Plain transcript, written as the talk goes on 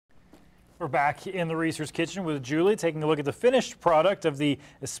We're back in the Reese's kitchen with Julie, taking a look at the finished product of the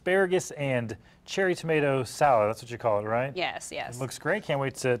asparagus and cherry tomato salad. That's what you call it, right? Yes, yes. It looks great. Can't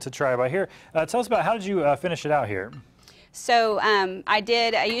wait to try it by here. Tell us about how did you finish it out here? So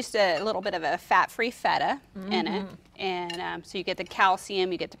I used a little bit of a fat-free feta in it, and so you get the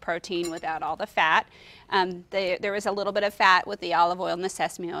calcium, you get the protein without all the fat. There was a little bit of fat with the olive oil and the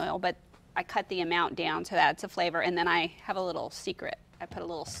sesame oil, but I cut the amount down so that it's a flavor, and then I have a little secret. I put a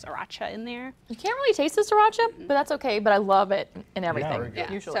little sriracha in there. You can't really taste the sriracha, but that's okay. But I love it in everything.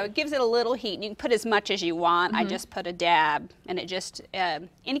 Yeah. Usually. So it gives it a little heat. You can put as much as you want. I just put a dab, and it just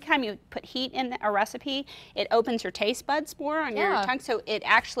anytime you put heat in a recipe, it opens your taste buds more on your tongue. So it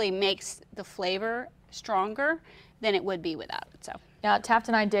actually makes the flavor stronger than it would be without it. So. Yeah, Taft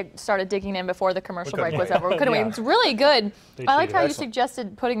and I started digging in before the commercial break was over. Couldn't wait. It's really good. I like how you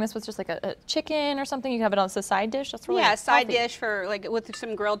suggested putting this with just like a chicken or something. You can have it on as a side dish. That's really side dish for like with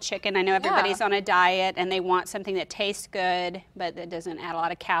some grilled chicken. I know everybody's on a diet and they want something that tastes good, but that doesn't add a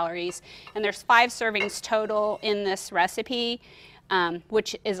lot of calories. And there's 5 servings total in this recipe,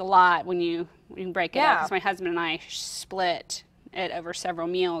 which is a lot when you break it up. Because my husband and I split it over several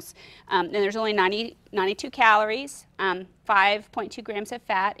meals. And there's only 92 calories, 5.2 grams of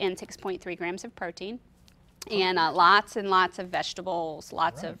fat, and 6.3 grams of protein. And lots and lots of vegetables,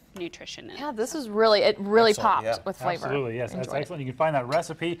 lots of nutrition in it. Yeah, this is really, it really popped with flavor. Absolutely, yes. That's excellent. You can find that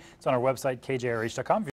recipe. It's on our website, kjrh.com.